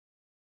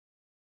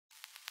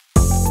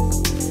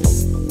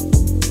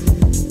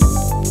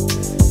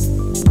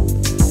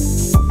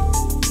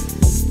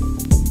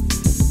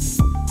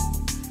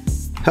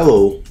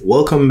Hello,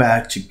 welcome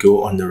back to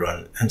Go on the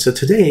Run. And so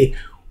today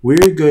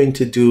we're going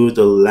to do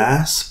the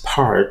last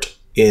part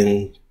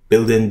in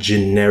building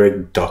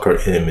generic Docker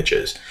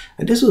images.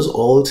 And this was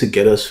all to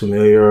get us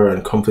familiar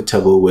and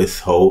comfortable with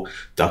how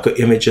Docker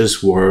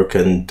images work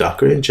and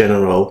Docker in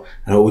general,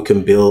 and how we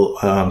can build,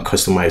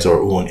 customize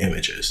our own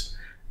images.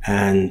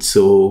 And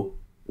so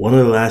one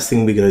of the last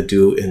things we're going to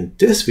do in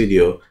this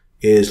video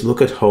is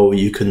look at how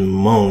you can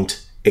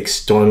mount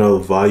external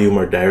volume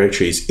or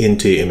directories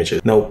into your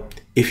images. Now,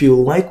 if you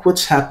like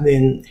what's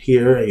happening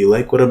here, and you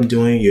like what I'm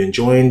doing, you're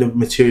enjoying the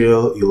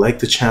material, you like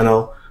the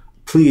channel,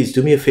 please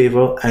do me a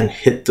favor and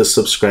hit the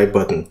subscribe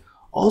button.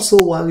 Also,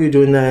 while you're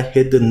doing that,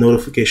 hit the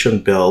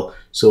notification bell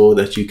so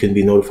that you can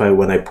be notified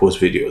when I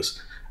post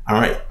videos. All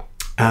right.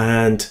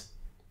 And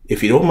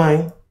if you don't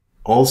mind,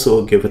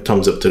 also give a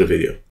thumbs up to the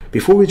video.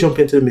 Before we jump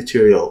into the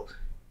material,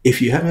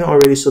 if you haven't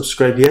already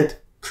subscribed yet,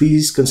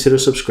 please consider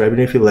subscribing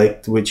if you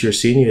like what you're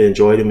seeing, you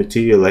enjoy the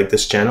material, you like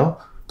this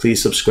channel.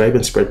 Please subscribe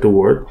and spread the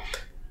word.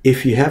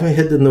 If you haven't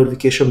hit the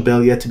notification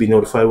bell yet to be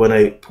notified when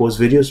I post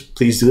videos,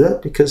 please do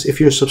that, because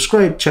if you're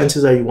subscribed,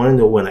 chances are you want to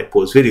know when I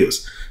post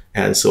videos.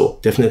 And so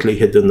definitely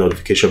hit the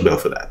notification bell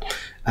for that.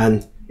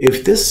 And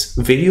if this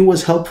video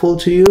was helpful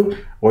to you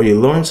or you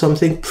learned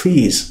something,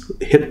 please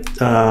hit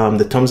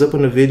the thumbs up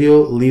on the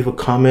video, leave a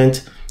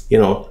comment,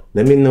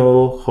 let me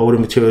know how the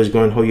material is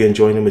going, how you're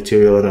enjoying the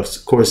material. And of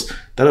course,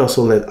 that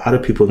also let other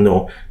people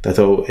know that,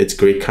 oh, it's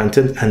great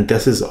content. And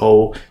this is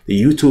how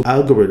the YouTube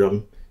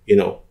algorithm,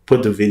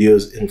 put the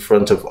videos in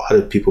front of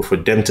other people for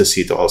them to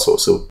see it also.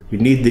 So we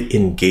need the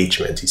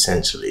engagement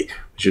essentially,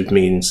 which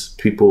means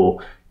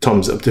people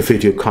thumbs up the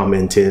video,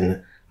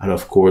 commenting, and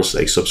of course,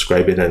 like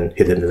subscribing and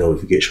hitting the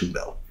notification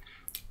bell.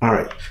 All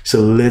right, so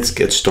let's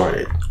get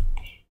started.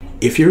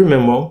 If you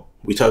remember,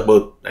 we talked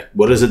about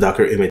what is a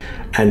Docker image,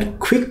 and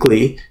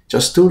quickly,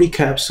 just to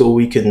recap so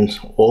we can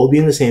all be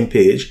on the same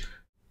page,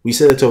 we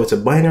said that it's a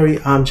binary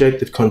object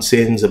that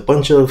contains a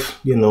bunch of,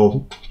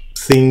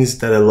 things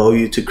that allow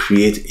you to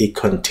create a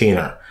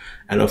container.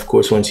 And of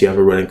course, once you have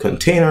a running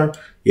container,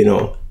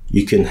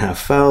 you can have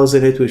files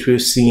in it, which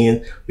we've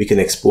seen. We can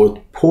export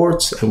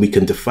ports and we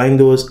can define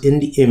those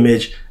in the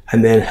image,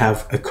 and then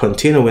have a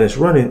container when it's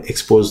running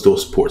expose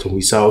those ports. And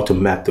we saw how to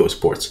map those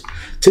ports.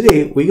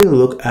 Today, we're going to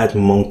look at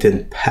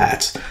mounting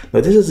paths.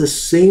 Now, this is the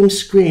same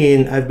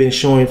screen I've been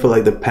showing for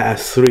like the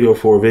past 3 or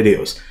 4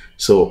 videos.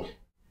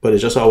 But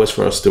it's just always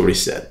for us to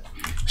reset.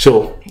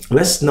 So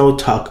let's now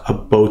talk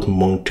about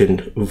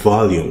mounting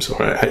volumes. All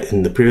right.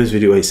 In the previous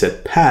video, I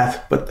said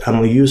path, but I'm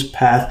going to use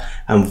path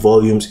and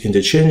volumes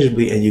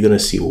interchangeably, and you're going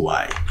to see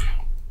why.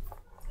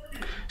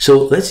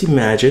 So let's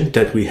imagine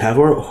that we have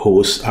our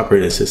host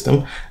operating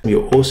system.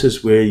 Your host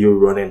is where you're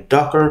running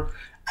Docker,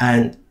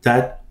 and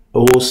that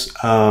host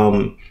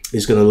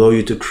is going to allow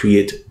you to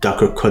create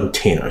Docker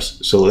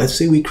containers. So let's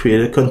say we create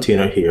a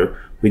container here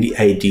with the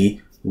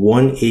ID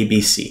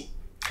 1ABC.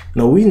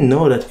 Now we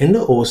know that in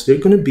the host, there are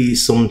going to be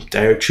some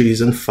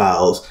directories and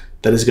files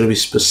that is going to be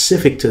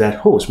specific to that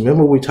host.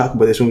 Remember, we talked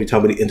about this when we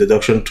talked about the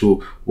introduction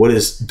to what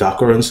is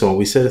Docker and so on.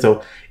 We said,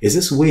 is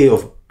this way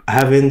of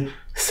having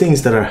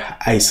things that are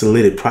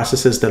isolated,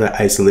 processes that are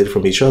isolated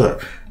from each other.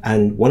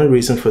 And one of the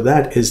reasons for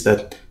that is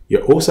that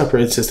your host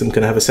operating system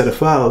can have a set of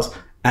files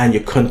and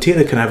your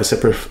container can have a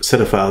separate set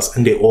of files,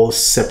 and they all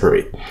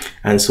separate.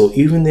 And so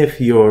even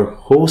if your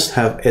host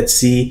have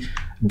etc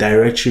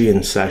directory and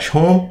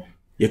 /home,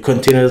 your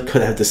container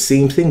could have the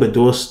same thing, but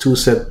those two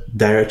set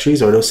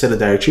directories or those set of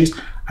directories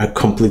are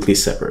completely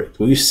separate.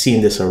 We've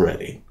seen this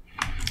already.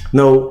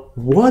 Now,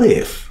 what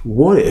if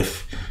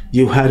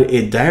you had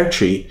a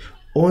directory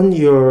on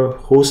your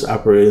host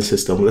operating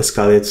system, let's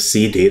call it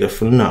C data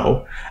for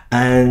now,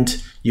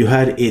 and you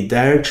had a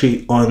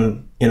directory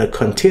in a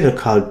container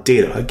called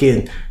data.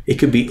 Again, it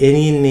could be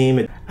any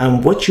name.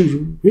 And what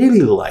you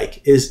really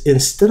like is,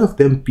 instead of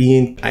them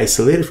being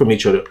isolated from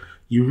each other,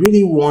 you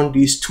really want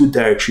these two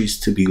directories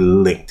to be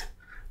linked.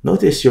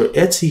 Notice your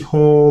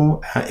etc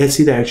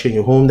directory and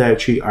your home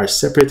directory are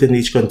separate in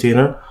each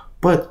container,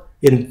 but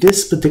in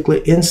this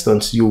particular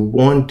instance, you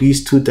want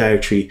these two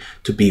directories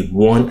to be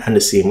one and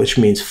the same, which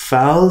means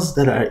files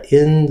that are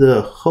in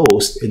the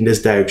host in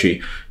this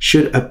directory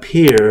should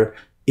appear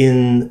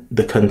in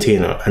the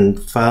container, and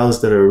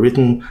files that are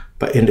written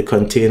by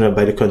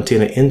the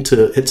container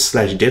into its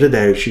 /data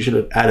directory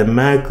should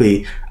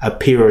automatically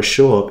appear or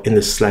show up in the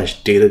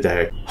 /data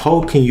directory.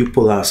 How can you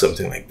pull out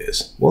something like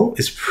this? Well,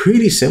 it's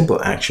pretty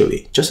simple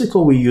actually. Just like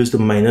how we use the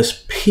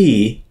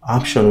 -p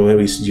option when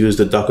we use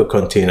the Docker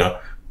container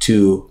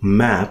to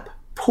map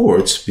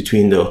ports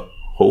between the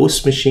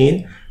host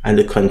machine and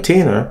the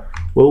container,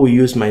 well, we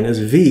use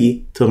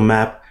 -v to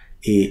map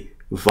a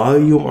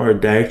volume or a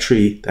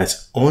directory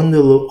that's on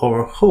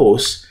our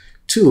host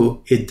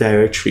to a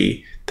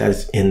directory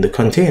that's in the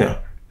container.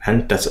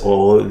 And that's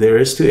all there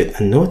is to it.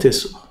 And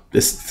notice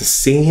this is the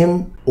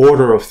same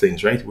order of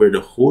things, right? Where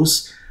the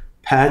host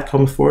path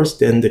comes first,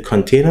 then the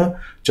container,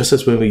 just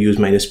as when we use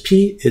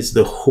 -p, it's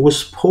the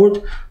host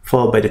port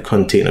followed by the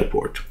container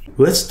port.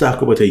 let's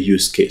talk about a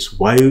use case.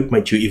 Why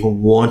might you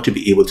even want to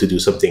be able to do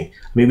something?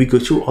 Maybe go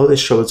through all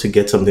this trouble to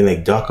get something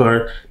like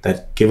Docker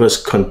that give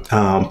us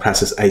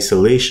process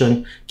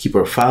isolation, keep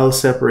our files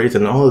separate,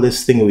 and all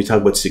this thing. We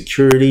talk about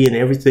security and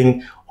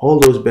everything, all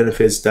those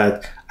benefits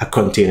that a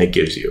container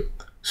gives you.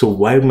 So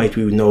why might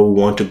we now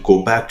want to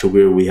go back to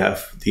where we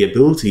have the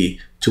ability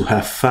to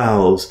have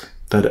files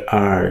that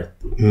are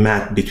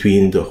mapped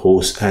between the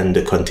host and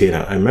the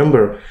container? I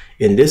remember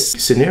in this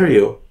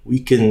scenario, we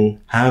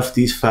can have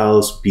these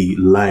files be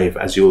live,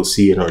 as you will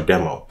see in our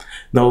demo.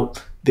 Now,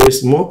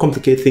 there's more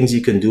complicated things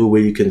you can do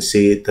where you can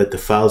say that the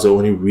files are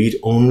only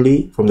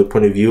read-only from the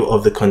point of view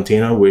of the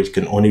container, where it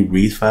can only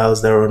read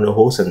files that are on the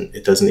host and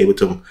it doesn't able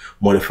to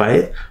modify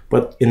it.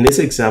 But in this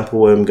example,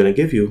 what I'm going to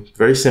give you,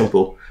 very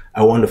simple,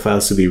 I want the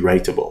files to be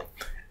writable.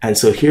 And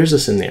so here's a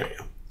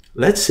scenario.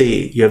 Let's say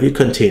you have your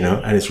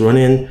container and it's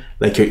running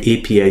like your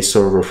API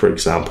server, for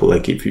example.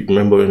 Like if you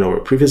remember in our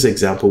previous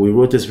example, we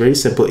wrote this very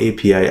simple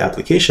API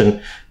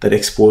application that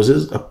exports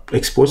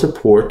a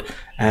port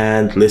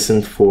and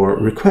listens for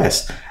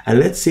requests. And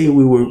let's say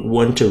we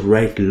want to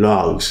write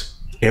logs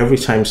every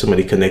time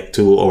somebody connect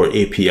to our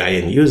API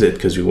and use it,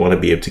 because we want to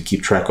be able to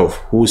keep track of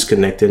who's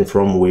connecting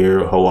from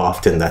where, how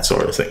often, that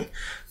sort of thing.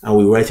 And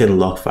we write in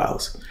log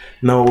files.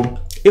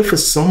 Now, if for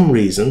some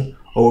reason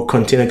our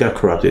container got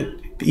corrupted,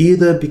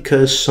 either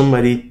because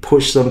somebody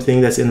pushed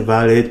something that's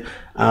invalid,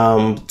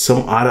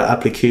 some other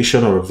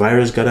application or a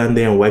virus got on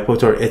there and wiped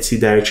out our Etsy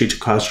directory to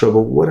cause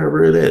trouble,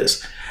 whatever it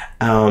is.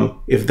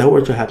 If that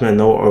were to happen and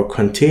now our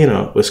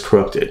container was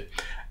corrupted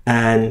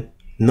and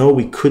now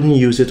we couldn't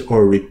use it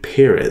or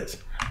repair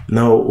it,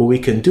 now what we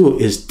can do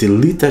is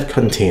delete that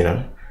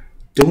container,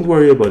 don't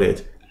worry about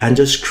it, and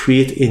just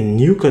create a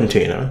new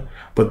container.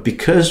 But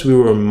because we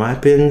were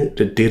mapping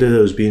the data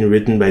that was being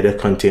written by that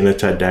container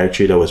to a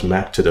directory that was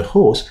mapped to the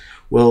host,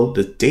 well,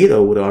 the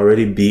data would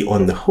already be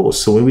on the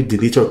host. So when we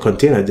delete our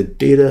container, the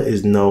data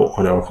is now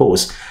on our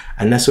host.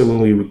 And that's why when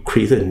we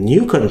create a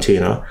new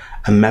container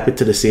and map it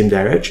to the same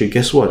directory,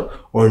 guess what?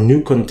 Our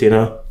new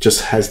container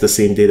just has the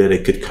same data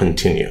that could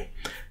continue.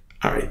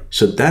 All right,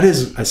 so that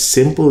is a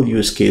simple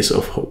use case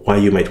of why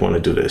you might want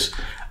to do this.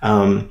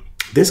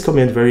 This comes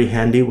in very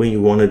handy when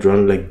you want to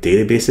run like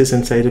databases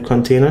inside the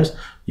containers.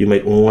 You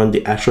might want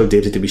the actual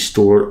data to be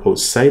stored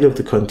outside of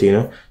the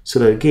container, so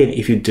that again,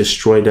 if you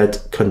destroy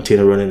that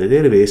container running the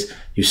database,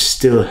 you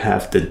still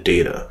have the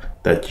data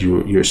that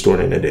you're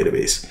storing in the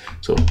database.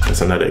 So that's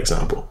another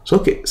example. So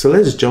okay, so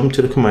let's jump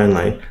to the command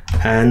line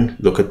and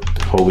look at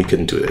how we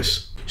can do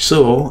this.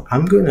 So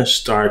I'm going to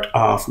start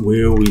off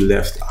where we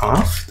left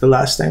off the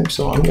last time.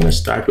 So I'm going to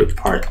start with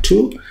part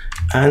 2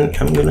 and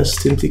I'm going to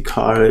simply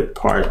call it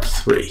part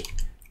 3.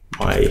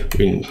 I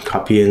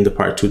copy in the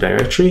part 2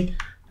 directory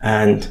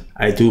and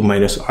I do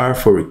 -R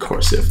for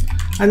recursive.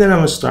 And then I'm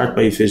going to start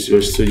my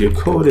Visual Studio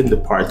Code in the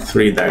part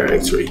 3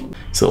 directory.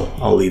 So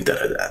I'll leave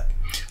that at that.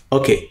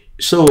 Okay,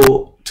 so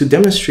to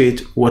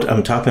demonstrate what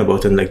I'm talking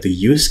about and like the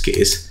use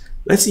case,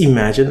 let's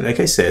imagine, like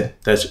I said,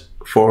 that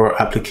for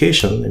our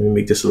application, let me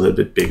make this a little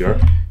bit bigger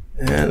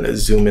and let's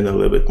zoom in a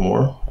little bit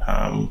more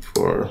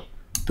for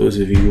those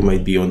of you who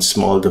might be on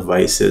small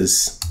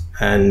devices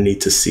and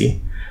need to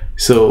see.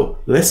 So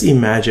let's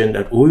imagine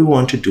that what we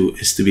want to do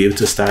is to be able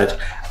to start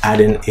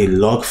adding a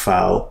log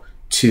file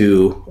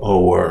to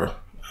our,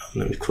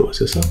 let me close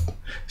this up,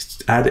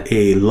 add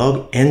a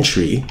log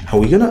entry, and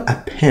we're going to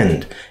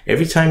append,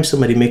 every time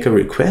somebody make a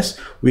request,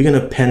 we're going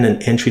to append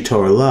an entry to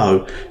our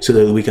log so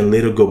that we can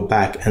later go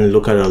back and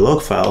look at our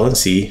log file and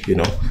see, you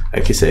know,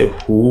 like I said,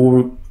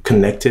 who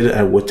connected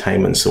at what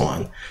time and so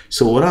on.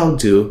 So what I'll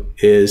do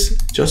is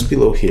just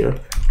below here,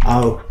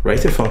 I'll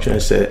write a function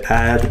and say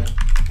add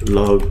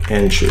log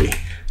entry.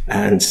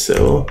 And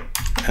so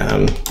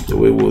the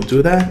way we'll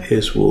do that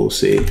is we'll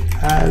say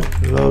add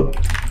log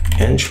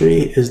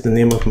entry is the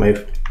name of my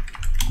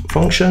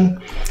function.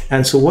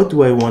 And so what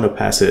do I want to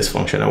pass to this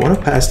function? I want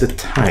to pass the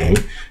time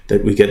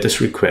that we get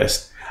this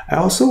request. I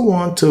also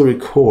want to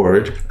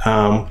record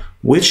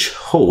which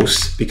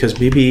host, because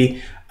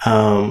maybe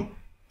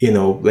you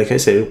know, like I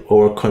said,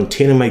 our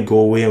container might go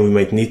away and we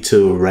might need to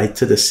write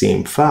to the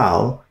same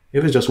file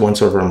if it's just one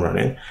server I'm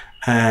running.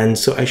 And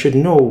so I should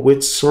know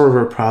which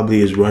server probably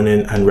is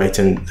running and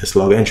writing this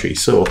log entry.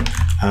 So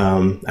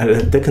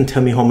that can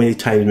tell me how many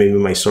times maybe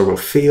my server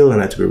failed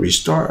and had to be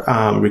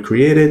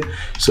recreated.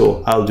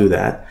 So I'll do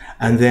that.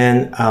 And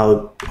then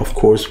of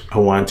course, I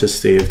want to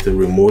save the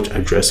remote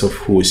address of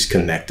who is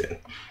connected.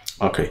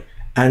 Okay.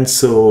 And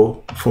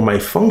so for my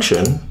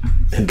function,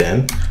 and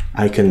then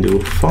I can do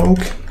func,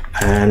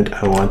 and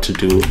I want to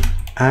do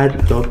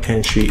add log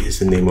entry is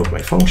the name of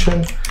my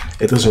function.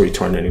 It doesn't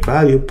return any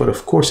value, but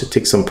of course it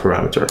takes some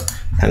parameter.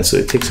 And so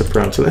it takes a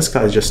parameter, let's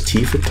call it just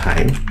t for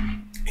time,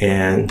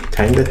 and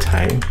time the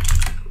time.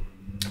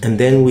 And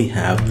then we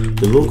have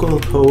the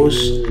local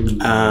host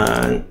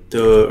and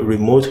the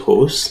remote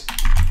host,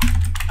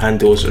 and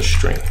those are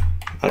string,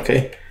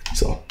 okay?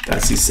 So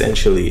that's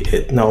essentially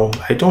it. Now,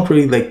 I don't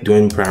really like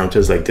doing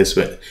parameters like this,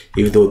 but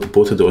even though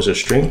both of those are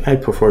string, I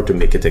prefer to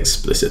make it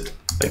explicit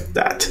like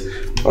that.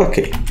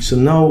 Okay, so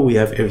now we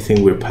have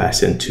everything we're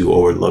passing to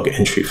our log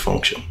entry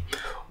function.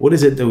 What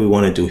is it that we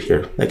want to do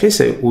here? Like I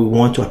said, we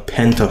want to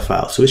append a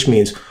file, so which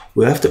means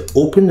we have to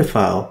open the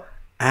file,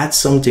 add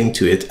something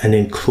to it, and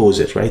then close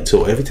it, right?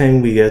 So every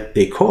time we get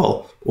a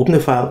call, open the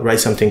file, write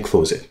something,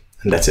 close it,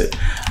 and that's it.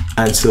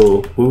 And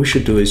so what we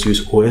should do is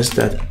use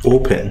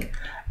os.open.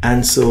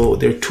 And so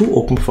there are two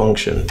open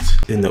functions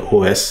in the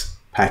OS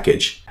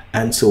package.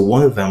 And so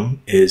one of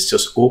them is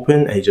just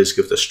open, and you just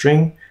give the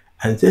string,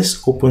 and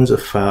this opens a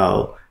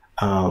file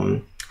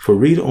for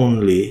read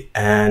only.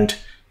 And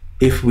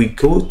if we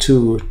go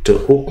to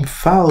the open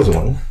files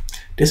one,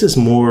 this is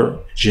more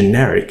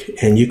generic,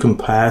 and you can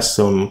pass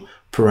some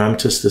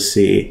parameters to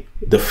say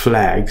the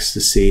flags to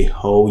say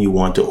how you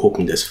want to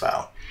open this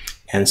file.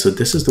 And so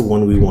this is the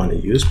one we want to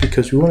use,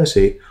 because we want to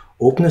say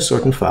open a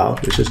certain file,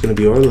 which is going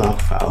to be our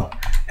log file,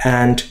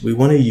 and we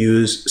want to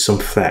use some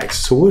flags.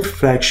 So what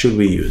flag should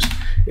we use?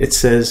 It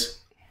says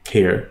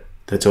here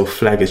that our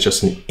flag is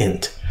just an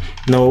int.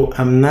 Now,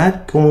 I'm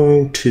not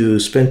going to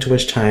spend too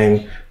much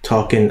time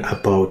talking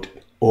about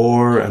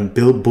OR and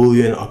build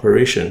Boolean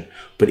operation,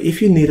 but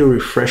if you need a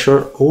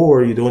refresher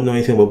or you don't know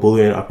anything about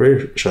Boolean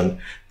operation,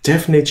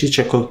 definitely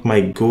check out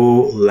my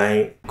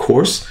Golang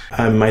course.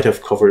 I might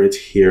have covered it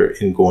here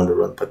in Go on the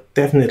Run, but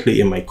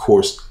definitely in my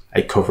course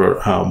I cover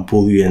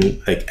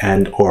Boolean, like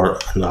and, or,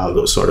 and all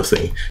those sort of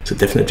things. So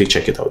definitely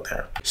check it out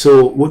there.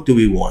 So what do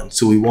we want?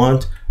 So we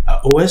want an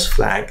OS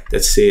flag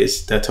that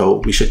says that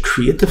we should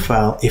create the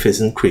file if it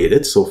isn't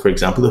created. So for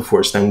example, the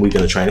first time we're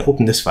going to try and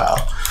open this file,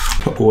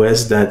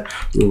 OS that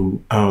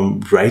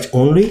write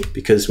only,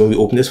 because when we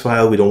open this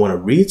file, we don't want to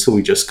read. So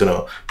we're just going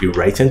to be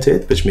writing to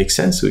it, which makes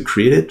sense. So we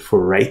create it for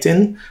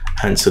writing.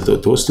 And so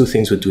those two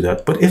things would do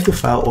that. But if the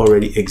file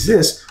already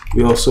exists,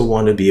 we also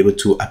want to be able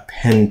to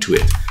append to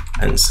it.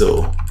 And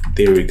so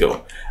there we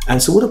go.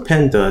 And so what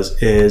append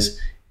does is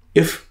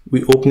if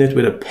we open it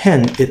with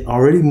append, it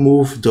already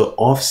moved the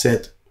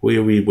offset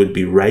where we would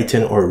be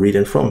writing or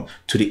reading from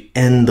to the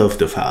end of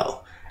the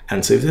file.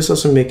 And so if this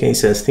doesn't make any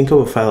sense, think of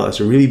a file as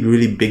a really,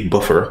 really big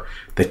buffer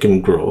that can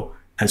grow.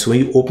 And so when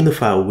you open the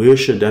file, where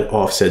should that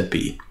offset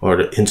be, or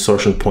the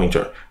insertion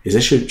pointer? Is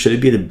it should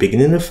it be at the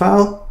beginning of the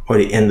file or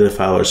the end of the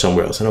file or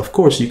somewhere else? And of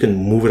course, you can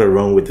move it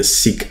around with the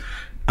seek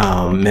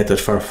method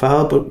for a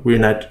file, but we're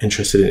not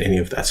interested in any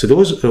of that. So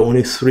those are the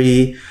only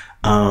three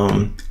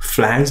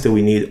flags that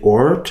we need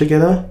OR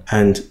together,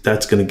 and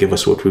that's going to give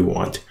us what we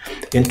want.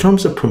 In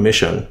terms of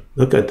permission,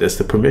 look at this.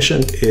 The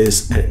permission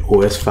is an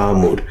OS file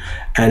mode,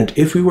 and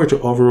if we were to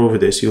hover over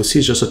this, you'll see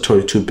it's just a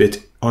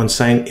 32-bit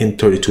unsigned in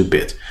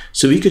 32-bit.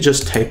 So we could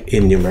just type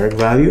in numeric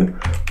value,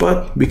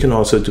 but we can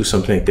also do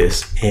something like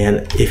this.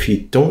 And if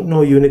you don't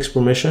know Unix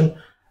permission,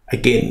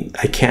 again,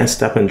 I can't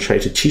stop and try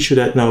to teach you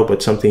that now,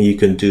 but something you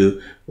can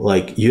do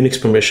like Unix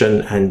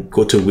permission and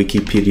go to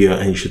Wikipedia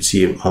and you should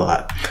see a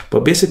lot.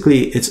 But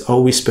basically, it's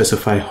always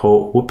specify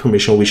what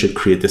permission we should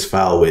create this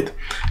file with.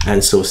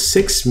 And so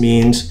 6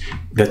 means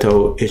that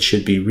it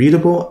should be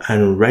readable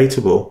and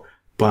writable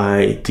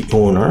by the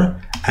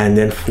owner. And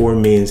then 4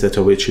 means that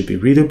it should be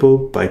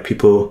readable by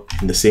people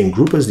in the same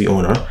group as the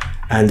owner.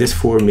 And this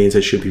 4 means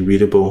it should be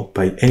readable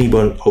by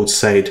anyone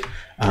outside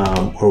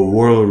or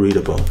world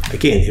readable.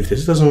 Again, if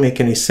this doesn't make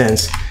any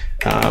sense,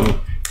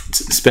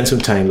 spend some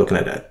time looking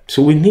at that.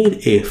 So we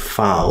need a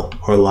file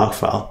or log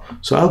file.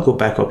 So I'll go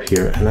back up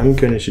here and I'm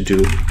going to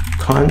do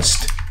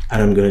const,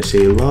 and I'm going to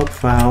say log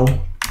file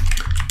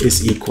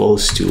is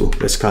equals to,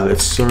 let's call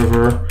it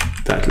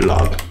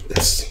server.log.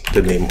 That's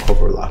the name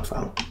of our log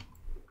file.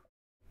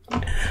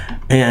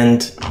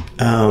 And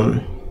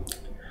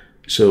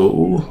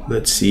so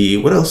let's see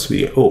what else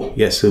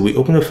so we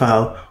open the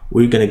file.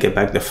 We're going to get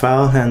back the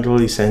file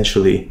handle,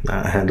 essentially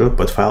not handle,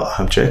 but file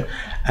object,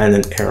 and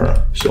an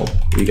error. So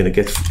we're going to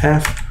get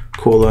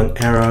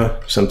f:error,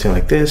 something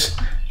like this.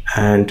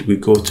 And we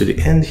go to the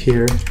end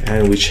here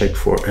and we check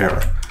for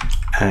error.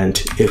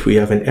 And if we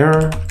have an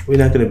error, we're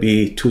not going to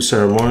be too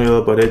ceremonial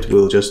about it.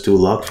 We'll just do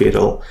log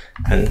fatal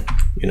and,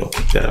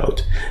 kick that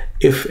out.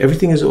 If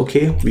everything is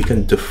okay, we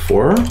can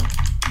defer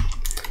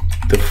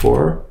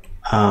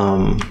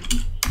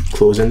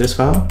closing this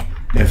file,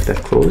 if that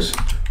close,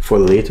 for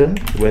later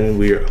when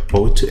we're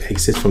about to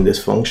exit from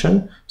this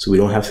function, so we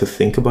don't have to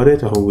think about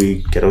it how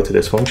we get out of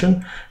this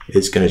function.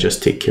 It's going to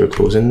just take care of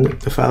closing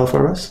the file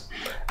for us.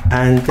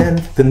 And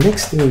then the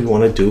next thing we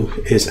want to do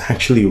is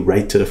actually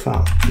write to the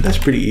file. And that's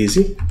pretty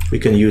easy. We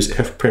can use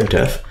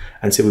fprintf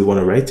and say we want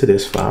to write to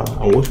this file,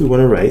 and what we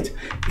want to write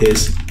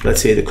is,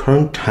 let's say, the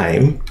current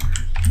time,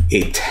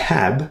 a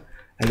tab,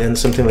 and then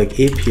something like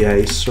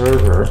API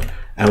server,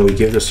 and we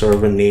give the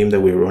server name that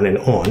we're running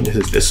on. This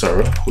is this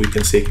server. We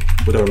can say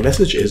what our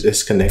message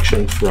is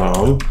connection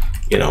from,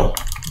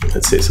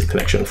 let's say it's a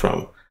connection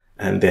from,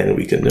 and then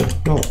we can do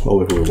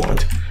however we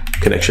want,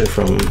 connection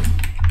from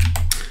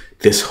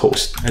this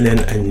host, and then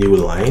a new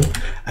line.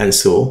 And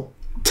so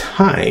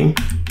time,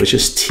 which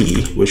is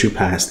T, which we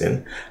passed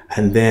in,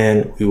 and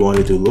then we want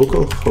to do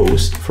local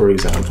host, for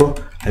example,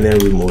 and then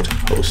remote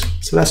host.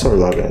 So that's our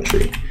log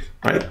entry,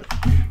 right?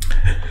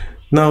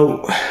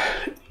 Now,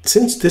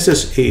 since this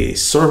is a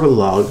server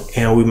log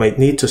and we might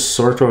need to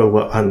sort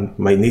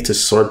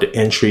the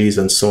entries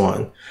and so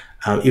on,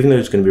 even though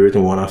it's going to be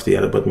written one after the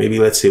other, but maybe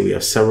let's say we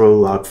have several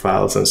log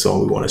files and so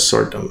on, we want to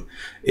sort them.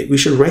 We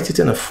should write it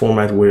in a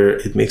format where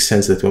it makes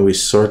sense that when we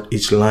sort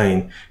each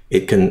line,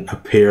 it can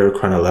appear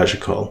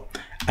chronological.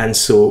 And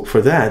so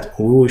for that,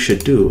 what we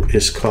should do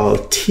is call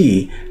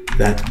T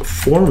that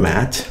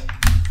format,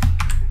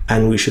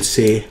 and we should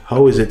say,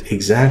 how is it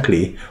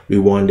exactly we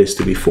want this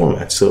to be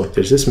format? So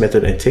there's this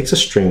method, and it takes a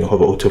string of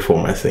how to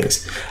format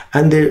things.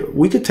 And there,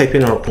 we could type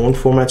in our own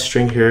format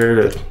string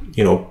here that,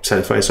 you know,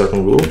 satisfy a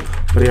certain rule,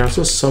 but there are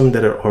also some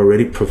that are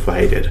already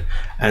provided.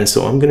 And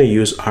so I'm gonna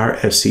use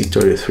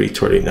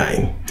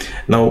RFC3339.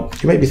 Now,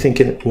 you might be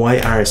thinking, why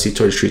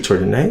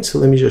RFC3339? So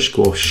let me just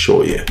go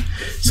show you.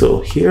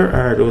 So here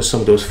are some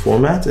of those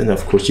formats, and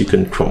of course you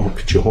can come up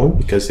with your own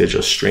because they're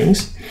just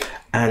strings.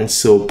 And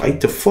so by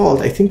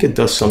default, I think it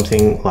does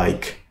something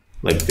like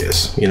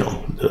this, you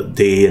know, the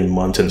day and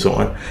month and so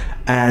on.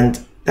 And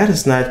that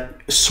is not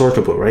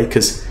sortable, right?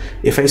 Because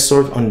if I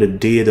sort on the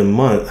day of the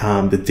month,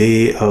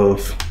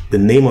 the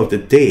name of the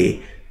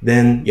day,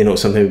 then, you know,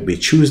 sometimes it would be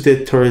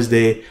Tuesday,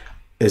 Thursday,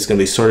 it's going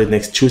to be sorted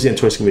next, Tuesday and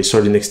Thursday can be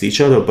sorted next to each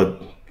other,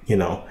 but, you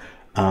know,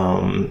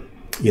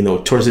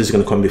 Thursday is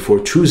going to come before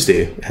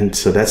Tuesday, and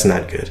so that's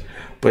not good.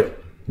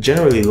 But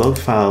generally, log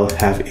file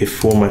have a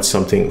format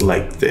something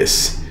like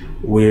this,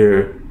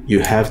 where you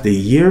have the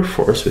year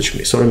first, which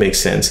sort of makes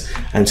sense,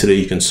 and so that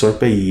you can sort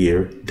by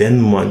year,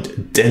 then month,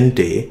 then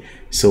day.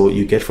 So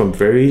you get from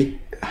very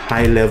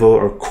high level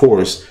or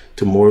coarse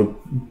to more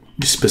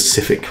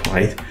specific,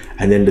 right?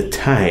 And then the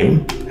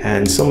time,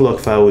 and some log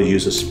file will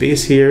use a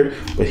space here,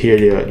 but here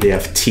they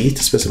have T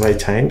to specify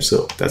time,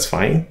 so that's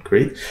fine,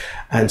 great.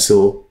 And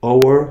so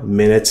hour,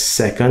 minute,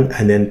 second,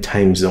 and then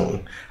time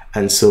zone.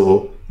 And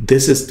so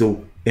this is the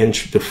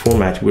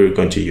format we're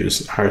going to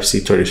use,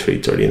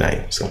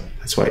 RFC3339. So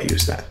that's why I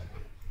use that.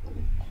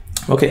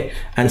 Okay,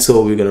 and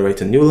so we're going to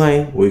write a new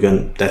line.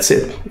 That's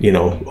it. You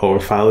know, our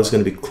file is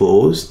going to be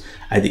closed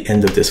at the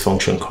end of this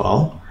function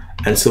call.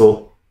 And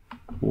so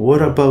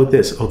what about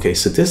this? Okay,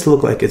 so this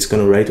looks like it's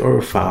going to write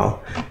our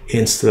file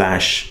in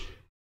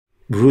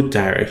 /root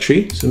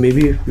directory. So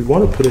maybe we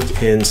want to put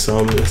it in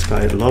some, let's call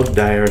it log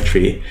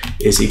directory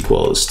is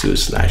equals to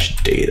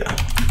 /data.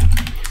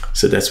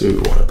 So that's where we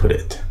want to put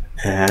it.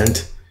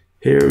 And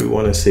here we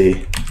want to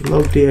say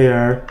log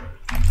dir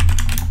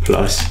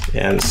plus,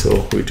 and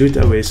so we do it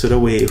that way. So that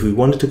way, if we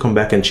wanted to come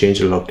back and change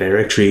the log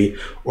directory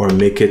or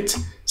make it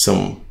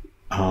some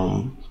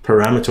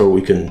parameter,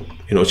 we can,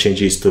 you know, change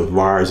these to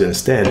vars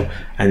instead,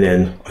 and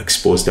then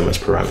expose them as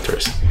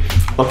parameters.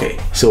 Okay,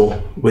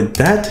 so with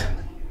that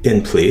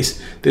in place,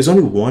 there's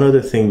only one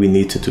other thing we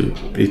need to do,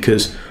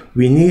 because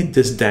we need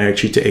this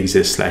directory to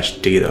exist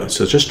 /data.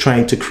 So just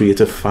trying to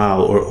create a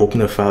file or open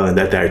a file in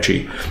that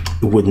directory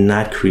would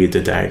not create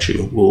the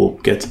directory. We'll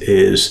get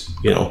is,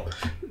 you know,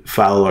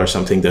 file or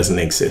something doesn't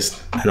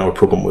exist and our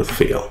program will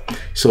fail.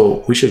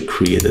 So we should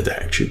create a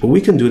directory, but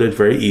we can do that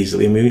very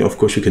easily. I mean, of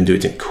course we can do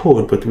it in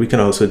code, but we can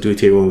also do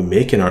it here when we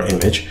make in our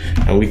image,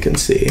 and we can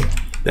say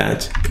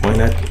that why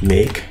not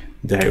make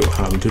do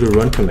the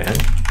run command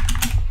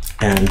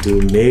and do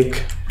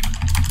make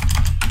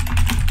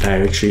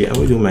directory, and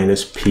we'll do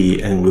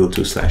 -p and we'll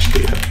do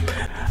 /data.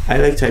 I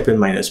like typing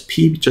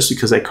 -p just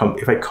because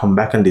if I come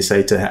back and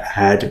decide to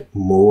add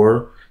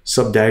more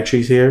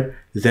subdirectories here,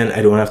 then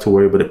I don't have to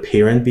worry about a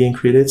parent being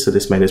created. So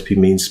this -p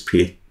means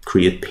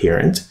create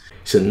parent.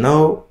 So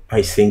now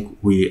I think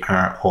we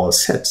are all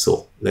set.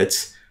 So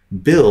let's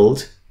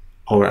build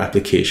our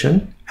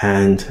application,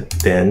 and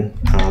then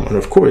and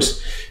of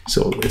course,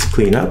 so let's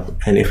clean up.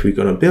 And if we're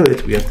going to build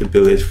it, we have to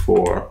build it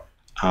for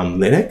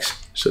Linux.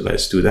 So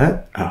let's do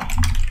that.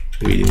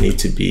 We need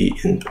to be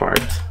in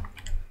part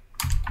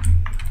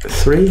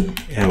 3,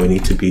 and we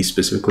need to be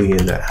specifically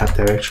in the app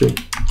directory.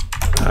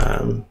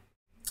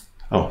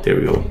 Oh, there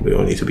we go. We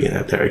don't need to be in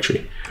that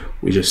directory.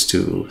 We just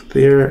do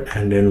there,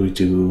 and then we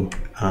do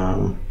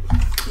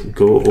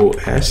go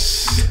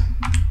os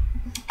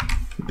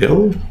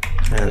build,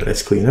 and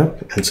let's clean up.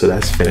 And so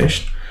that's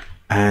finished.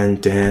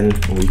 And then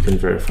we can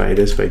verify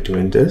this by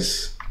doing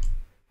this.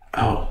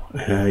 Oh,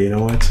 you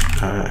know what?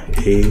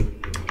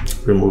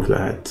 Remove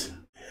that.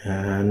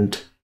 And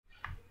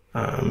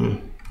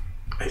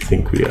I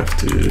think we have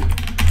to,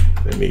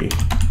 let me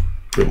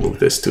remove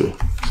this too.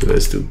 So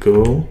let's do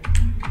go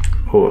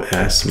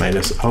os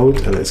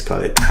 -out, and let's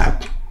call it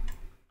app.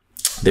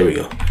 There we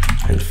go.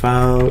 And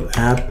file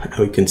app, and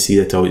we can see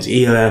that always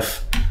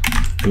elf.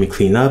 Let me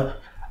clean up.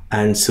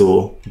 And so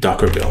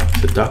docker build.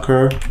 So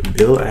docker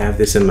build, I have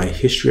this in my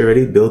history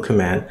already, build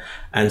command.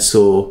 And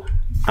so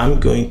I'm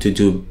going to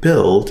do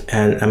build,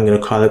 and I'm going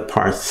to call it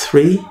part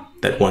 3,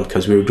 that one,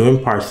 because we were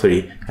doing part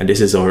 3, and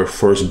this is our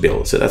first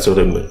build. So that's what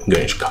I'm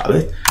going to call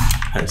it.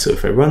 And so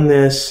if I run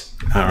this,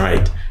 all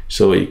right,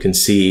 So you can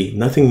see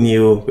nothing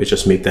new. We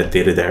just make that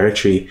data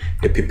directory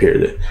and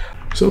prepared it.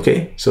 So okay,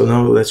 so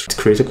now let's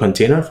create a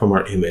container from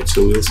our image. So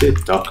we'll say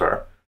docker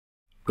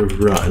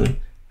run,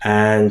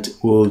 and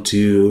we'll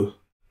do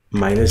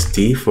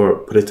 -d for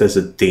put it as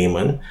a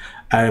daemon.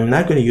 I'm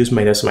not going to use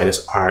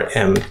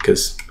 -rm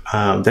because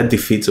that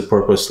defeats the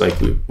purpose. Like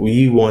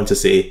we want to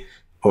say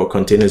our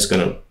container is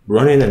going to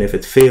run in, and if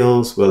it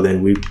fails, well,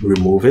 then we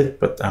remove it.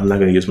 But I'm not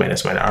going to use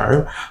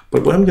 -rm.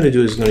 But what I'm going to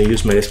do is going to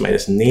use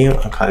 -name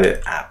and call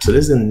it app. So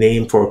this is the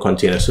name for our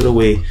container. So the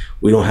way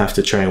we don't have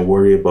to try and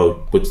worry about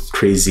what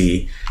crazy,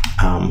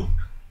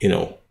 you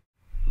know,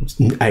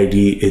 ID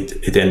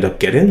it end up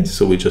getting.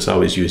 So we just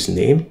always use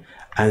name.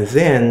 And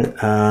then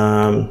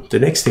the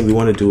next thing we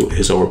want to do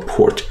is our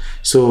port.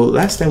 So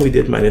last time we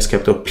did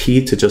 -P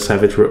to just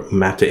have it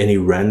map to any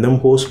random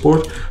host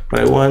port, but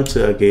I want to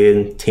again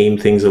tame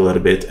things a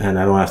little bit, and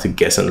I don't have to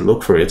guess and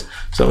look for it.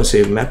 So I'm going to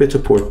say map it to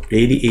port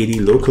 8080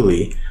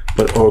 locally,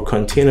 but our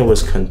container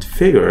was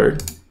configured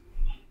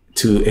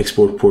to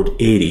export port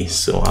 80.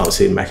 So I'll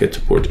say map it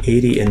to port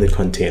 80 in the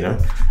container,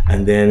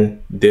 and then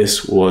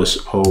this was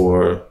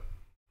our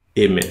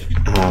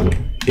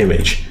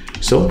image.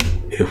 So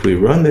if we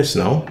run this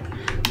now,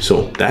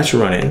 so that's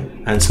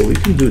running, and so we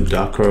can do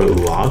docker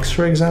logs,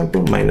 for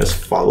example,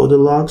 -follow the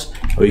logs,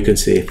 or you can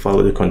say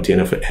follow the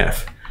container for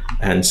F.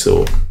 And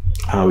so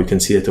we can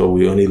see that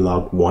we only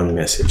logged one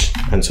message.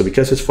 And so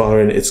because it's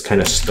following, it's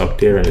kind of stuck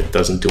there and it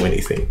doesn't do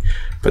anything,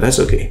 but that's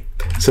okay.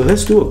 So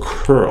let's do a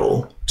curl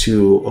to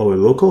our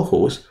local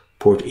host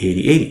port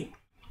 8080.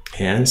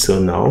 And so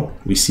now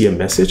we see a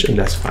message, and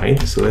that's fine.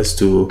 So let's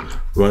do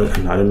run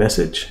another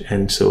message.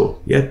 And so,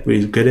 yeah,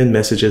 we're getting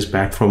messages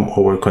back from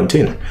our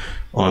container.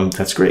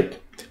 That's great.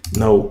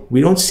 Now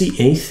we don't see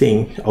anything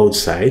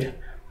outside,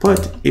 but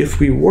if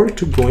we were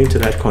to go into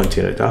that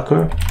container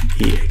docker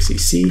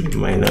exec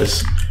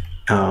minus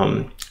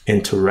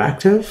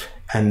interactive,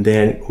 and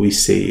then we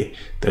say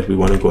that we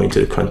want to go into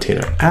the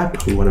container app,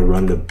 we want to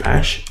run the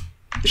bash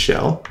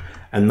shell,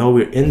 and now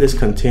we're in this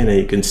container.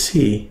 You can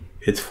see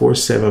it's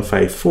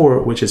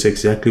 4754, which is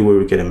exactly where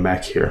we're getting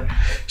back here.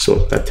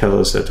 So that tells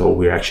us that, oh,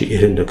 we're actually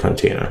in the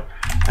container.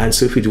 And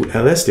so if we do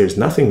ls, there's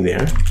nothing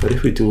there. But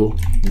if we do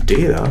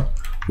data,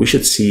 we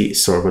should see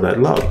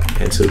server.log.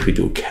 And so if we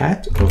do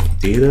cat of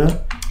data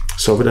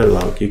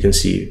server.log, you can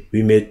see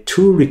we made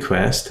 2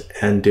 requests,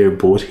 and they're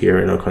both here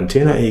in our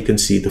container. And you can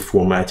see the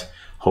format,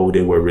 how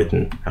they were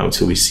written. And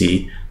so we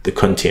see the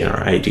container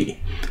ID.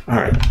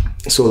 All right,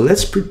 so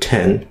let's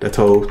pretend that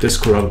how this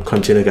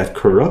container got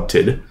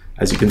corrupted.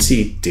 As you can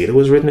see, data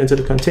was written into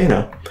the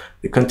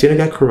container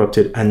got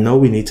corrupted, and now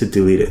we need to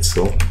delete it.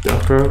 So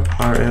docker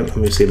rm,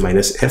 I'm going to say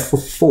 -f for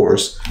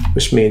force,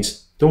 which means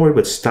don't worry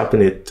about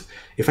stopping it.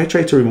 If I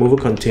try to remove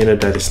a container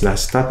that is not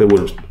stopped, it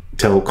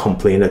will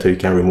complain that you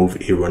can remove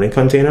a running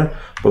container.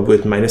 But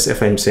with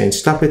 -f, I'm saying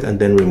stop it and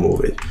then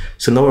remove it.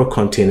 So now our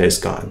container is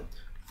gone.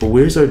 But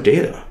where's our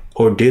data?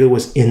 Our data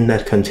was in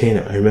that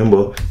container. I remember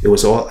it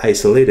was all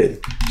isolated.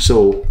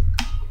 So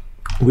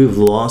we've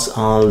lost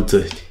all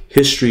the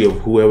history of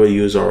whoever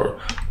used our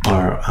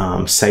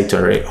site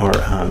or our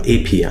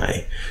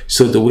API.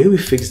 So the way we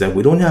fix that,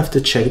 we don't have to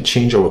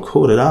change our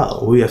code at all.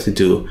 What we have to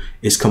do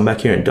is come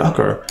back here in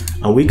Docker,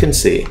 and we can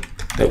say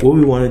that what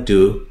we want to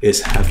do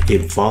is have a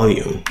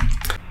volume.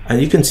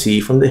 And you can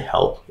see from the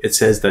help, it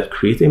says that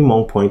create a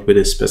mount point with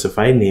a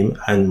specified name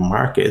and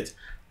mark it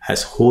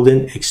as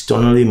holding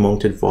externally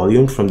mounted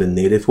volume from the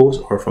native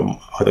host or from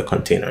other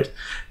containers.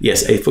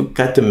 Yes, I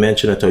forgot to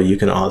mention that you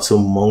can also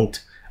mount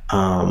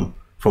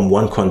from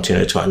one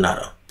container to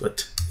another,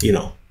 but you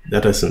know,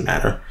 that doesn't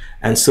matter.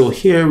 And so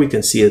here we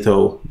can see it,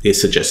 they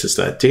suggest it's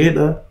that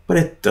data, but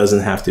it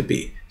doesn't have to be.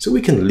 So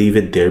we can leave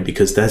it there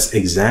because that's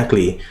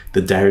exactly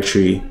the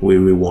directory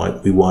where we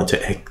want to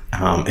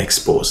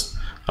expose.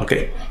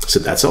 Okay, so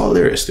that's all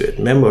there is to it.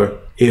 Remember,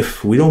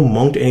 if we don't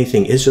mount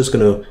anything, it's just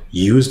going to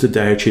use the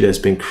directory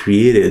that's been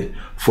created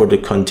for the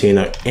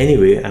container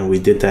anyway, and we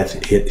did that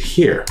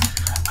here.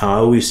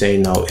 All we're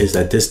saying now is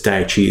that this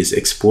directory is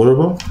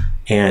exportable,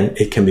 and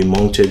it can be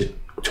mounted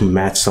to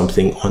match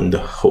something on the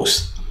host.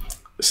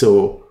 So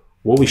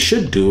what we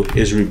should do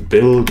is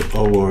rebuild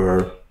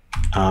our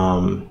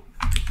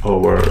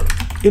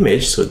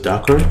image. So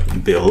docker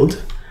build,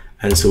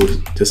 and so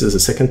this is the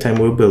second time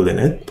we're building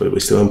it, but we're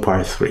still in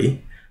part 3.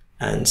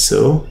 And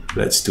so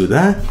let's do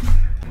that.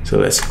 So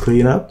let's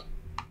clean up,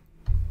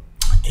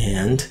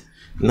 and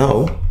now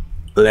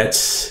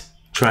let's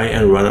try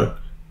and run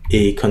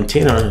a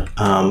container,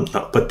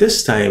 but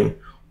this time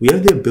we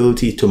have the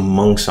ability to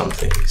mount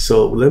something.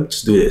 So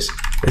let's do this.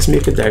 Let's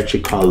make a directory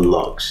called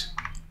logs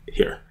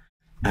here.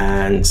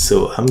 And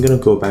so I'm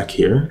gonna go back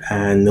here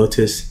and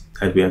notice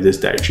that we have this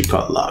directory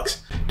called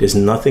logs. There's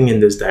nothing in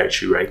this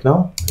directory right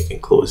now. I can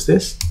close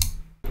this.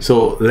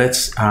 So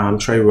let's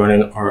try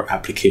running our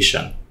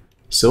application.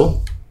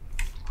 So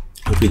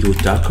if we do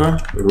docker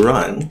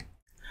run,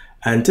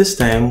 and this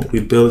time we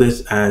build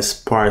it as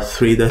part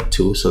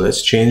 3.2. So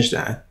let's change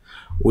that.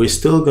 We're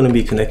still going to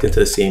be connected to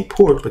the same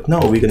port, but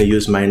now we're going to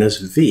use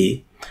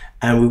 -v,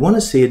 and we want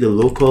to say the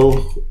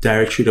local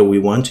directory that we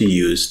want to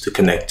use to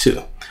connect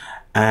to.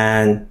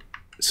 And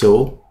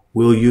so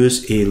we'll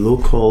use a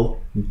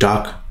local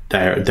doc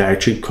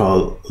directory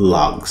called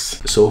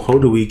logs. So how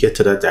do we get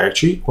to that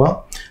directory?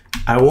 Well,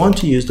 I want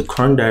to use the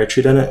current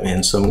directory that I'm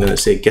in. So I'm going to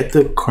say get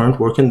the current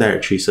working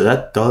directory. So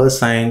that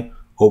 $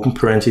 open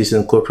parentheses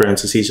and close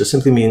parentheses just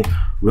simply mean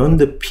run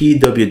the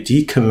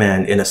pwd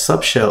command in a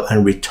subshell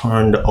and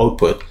return the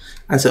output.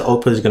 And so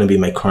output is going to be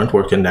my current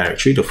working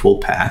directory, the full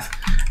path,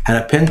 and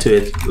append to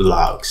it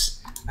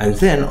logs. And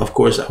then, of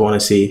course, I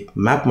want to say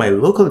map my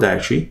local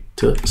directory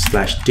to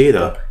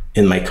 /data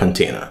in my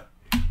container.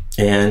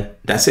 And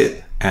that's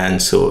it.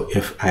 And so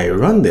if I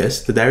run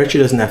this, the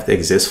directory doesn't have to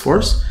exist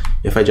first.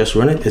 If I just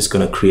run it, it's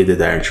going to create the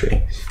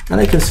directory. And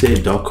I can say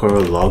docker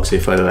logs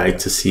if I like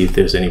to see if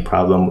there's any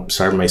problem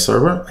start my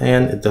server.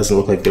 And it doesn't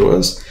look like there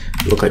was.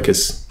 It looked like it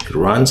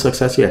runs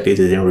successfully. At least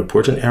it didn't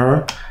report an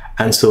error.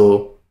 And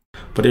so,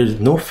 but there's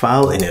no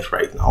file in it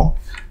right now.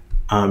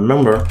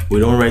 Remember, we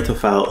don't write a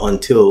file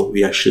until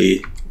we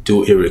actually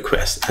do a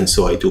request. And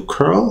so I do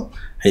curl,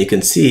 and you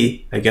can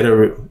see I get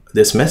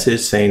this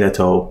message saying that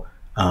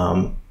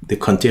the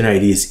container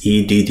ID is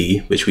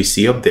EDD, which we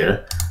see up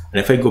there. And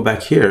if I go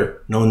back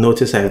here, now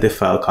notice I have the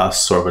file called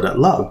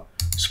server.log.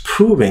 It's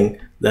proving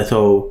that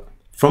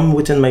from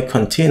within my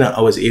container,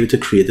 I was able to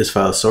create this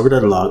file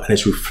server.log, and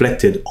it's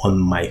reflected on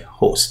my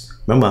host.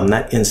 Remember, I'm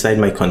not inside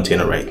my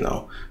container right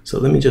now. So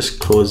let me just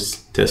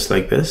close this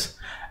like this.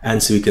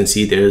 And so we can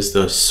see there's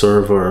the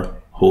server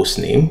host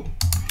name,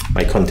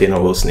 my container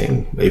host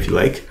name, if you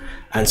like.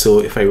 And so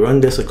if I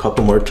run this a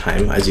couple more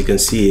times, as you can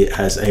see,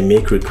 as I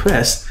make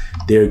requests,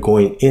 they're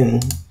going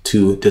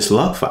into this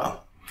log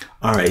file.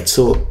 All right,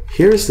 so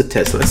here's the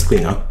test. Let's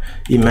clean up.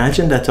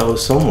 Imagine that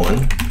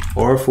someone,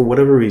 or for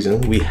whatever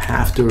reason, we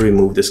have to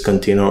remove this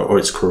container, or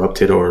it's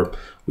corrupted, or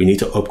we need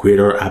to upgrade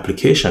our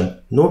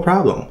application. No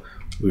problem.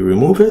 We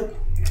remove it,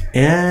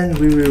 and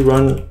we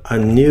run a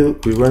new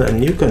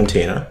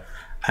container,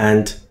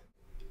 and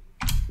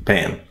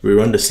bam, we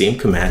run the same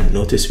command.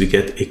 Notice we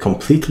get a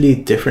completely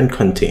different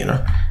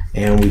container,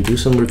 and we do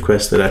some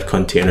requests to that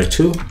container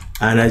too.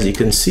 And as you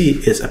can see,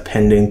 it's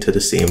appending to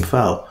the same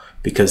file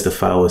because the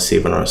file was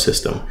saved on our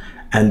system.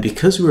 And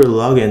because we were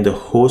logging the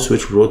host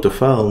which wrote the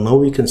file, now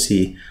we can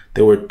see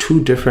there were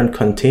two different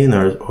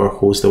containers or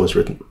hosts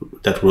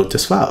that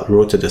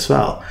wrote to this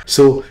file.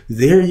 So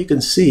there you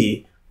can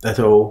see that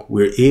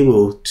we're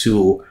able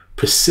to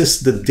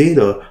persist the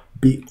data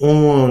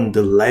beyond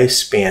the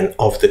lifespan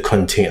of the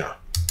container,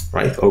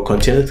 right? Our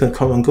container can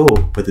come and go,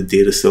 but the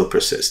data still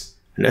persists.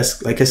 And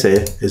that's, like I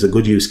said, is a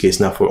good use case,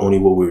 not for only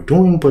what we're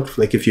doing, but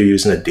like if you're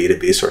using a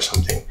database or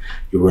something,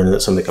 you're running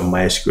something like a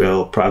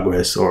MySQL,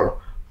 Progress, or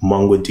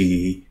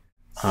MongoDB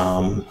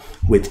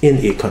within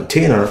a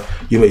container,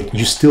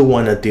 you still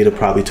want that data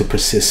probably to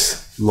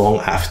persist long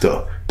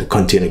after the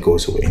container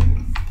goes away.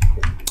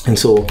 And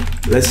so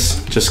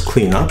let's just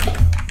clean up.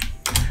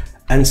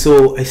 And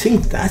so I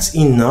think that's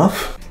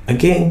enough.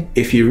 Again,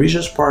 if you reach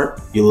this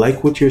part, you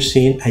like what you're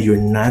seeing and you're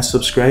not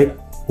subscribed,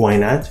 why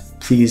not?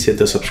 Please hit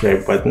the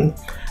subscribe button.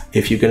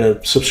 If you're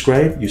gonna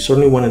subscribe, you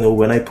certainly want to know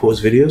when I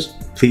post videos.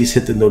 Please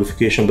hit the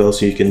notification bell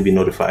so you can be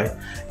notified.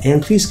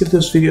 And please give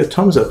this video a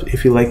thumbs up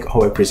if you like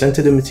how I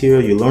presented the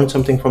material, you learned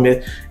something from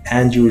it,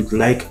 and you would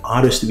like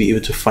others to be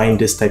able to find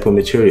this type of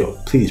material.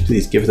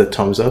 Please give it a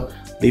thumbs up.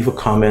 Leave a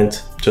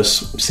comment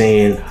just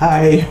saying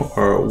hi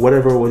or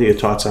whatever, what your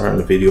thoughts are on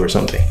the video or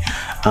something.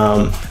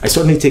 I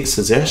certainly take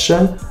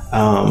suggestion.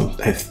 I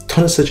have a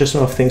ton of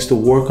suggestions of things to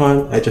work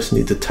on. I just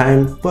need the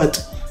time,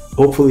 but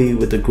hopefully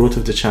with the growth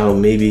of the channel,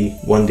 maybe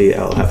one day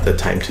I'll have the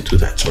time to do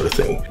that sort of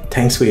thing.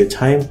 Thanks for your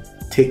time.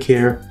 Take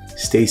care.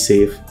 Stay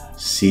safe.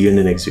 See you in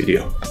the next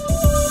video.